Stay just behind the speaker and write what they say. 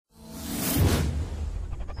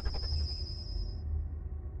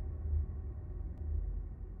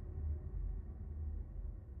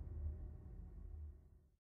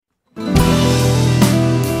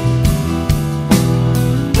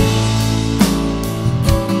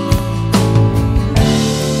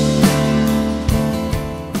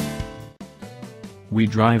We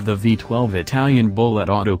drive the V12 Italian Bull at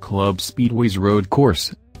Auto Club Speedway's road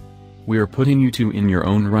course. We're putting you two in your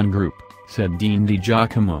own run group, said Dean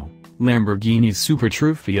DiGiacomo, Lamborghini's Super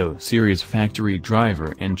Trofeo Series factory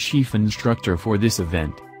driver and chief instructor for this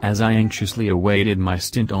event, as I anxiously awaited my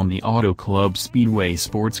stint on the Auto Club Speedway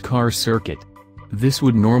sports car circuit. This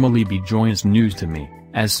would normally be joyous news to me,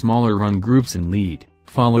 as smaller run groups and lead,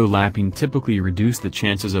 follow lapping typically reduce the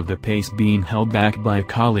chances of the pace being held back by a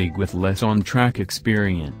colleague with less on-track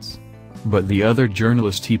experience. But the other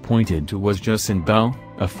journalist he pointed to was Justin Bell,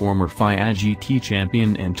 a former FIA GT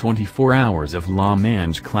champion and 24 Hours of Le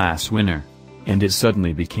Mans class winner. And it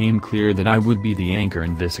suddenly became clear that I would be the anchor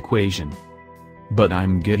in this equation. But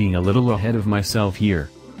I'm getting a little ahead of myself here.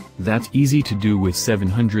 That's easy to do with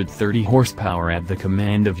 730 horsepower at the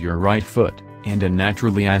command of your right foot, and a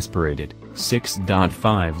naturally aspirated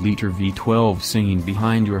 6.5-liter V12 singing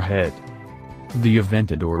behind your head. The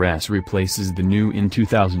Aventador S replaces the new in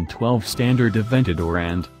 2012 standard Aventador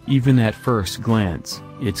and, even at first glance,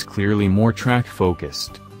 it's clearly more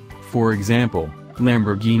track-focused. For example,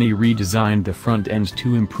 Lamborghini redesigned the front end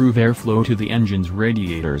to improve airflow to the engine's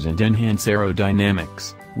radiators and enhance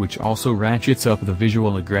aerodynamics, which also ratchets up the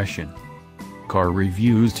visual aggression. Car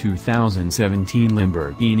Reviews 2017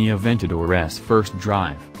 Lamborghini Aventador S First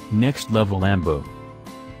Drive, Next Level Lambo.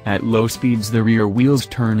 At low speeds the rear wheels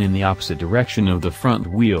turn in the opposite direction of the front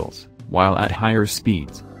wheels, while at higher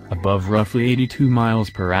speeds, above roughly 82 miles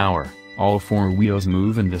per hour, all four wheels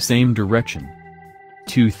move in the same direction.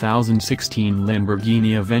 2016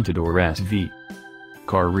 Lamborghini Aventador SV.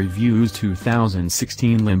 Car Reviews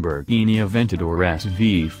 2016 Lamborghini Aventador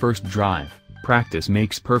SV First Drive, Practice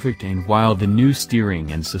makes perfect, and while the new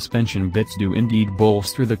steering and suspension bits do indeed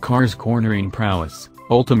bolster the car's cornering prowess,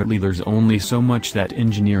 ultimately there's only so much that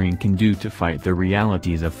engineering can do to fight the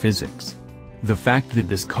realities of physics. The fact that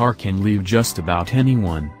this car can leave just about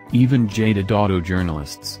anyone, even jaded auto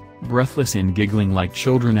journalists, breathless and giggling like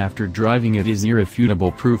children after driving it is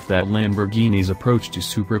irrefutable proof that Lamborghini's approach to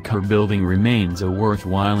supercar building remains a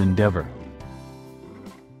worthwhile endeavor.